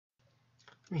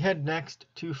We head next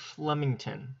to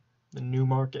Flemington, the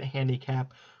Newmarket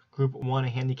Handicap, Group 1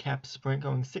 handicap sprint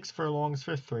going 6 furlongs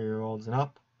for 3-year-olds and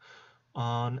up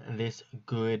on this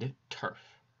good turf.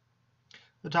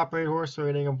 The top rated horse, a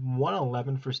rating of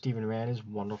 111 for Stephen Rand, is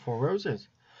Wonderful Roses.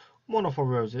 Wonderful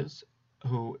Roses,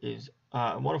 who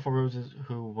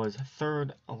was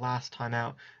third last time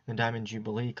out in the Diamond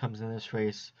Jubilee, comes in this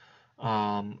race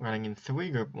running in 3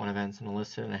 Group 1 events and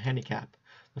enlisted in a handicap.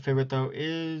 The favorite, though,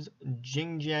 is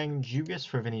Jinjiang Jugas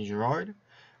for Vinnie Gerard,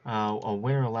 a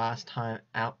winner last time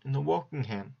out in the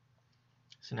Wokingham.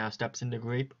 So now steps into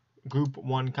Group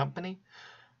 1 company,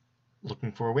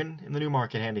 looking for a win in the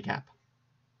Newmarket Handicap.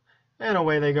 And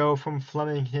away they go from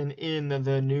Flemington in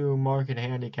the Newmarket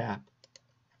Handicap.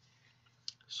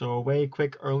 So away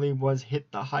quick early was Hit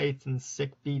the Heights, and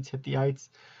Sick Beats hit the heights,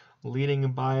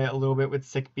 leading by a little bit with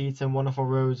Sick Beats and Wonderful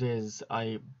Roses,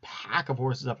 a pack of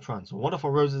horses up front. So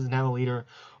Wonderful Roses is now the leader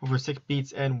over Sick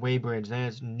Beats and Weybridge. Then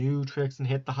it's New Tricks and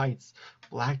Hit the Heights.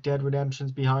 Black Dead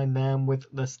Redemption's behind them with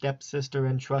the Stepsister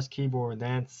and Trust Keyboard.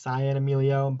 Then it's Cyan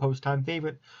Emilio and Post Time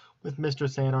Favorite with Mr.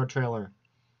 Sandar Trailer.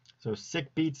 So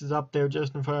Sick Beats is up there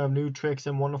just in front of New Tricks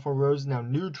and Wonderful Roses. Now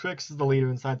New Tricks is the leader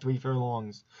inside 3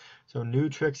 furlongs. So New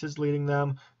Tricks is leading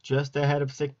them just ahead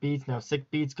of Sick Beats. Now Sick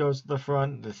Beats goes to the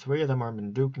front. The 3 of them have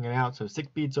been duking it out. So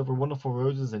Sick Beats over Wonderful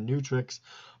Roses and New Tricks.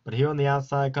 But here on the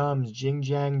outside comes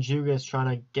Jinjiang Jugas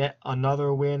trying to get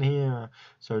another win here.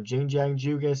 So Jinjiang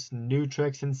Jugas, New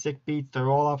Tricks, and Sick Beats, they're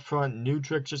all up front. New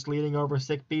Tricks just leading over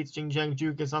Sick Beats. Jinjiang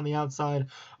Jugas on the outside.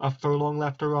 A furlong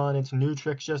left to run. It's New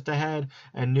Tricks just ahead.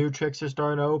 And New Tricks is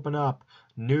starting to open up.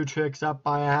 New Tricks up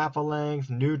by a half a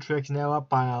length. New Tricks now up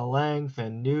by a length.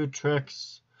 And New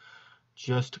Tricks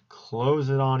just close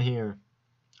it on here.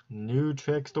 New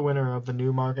Tricks, the winner of the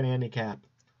Newmarket Handicap.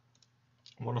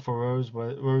 Wonderful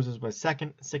Roses was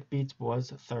second. Sick Beats was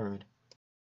third.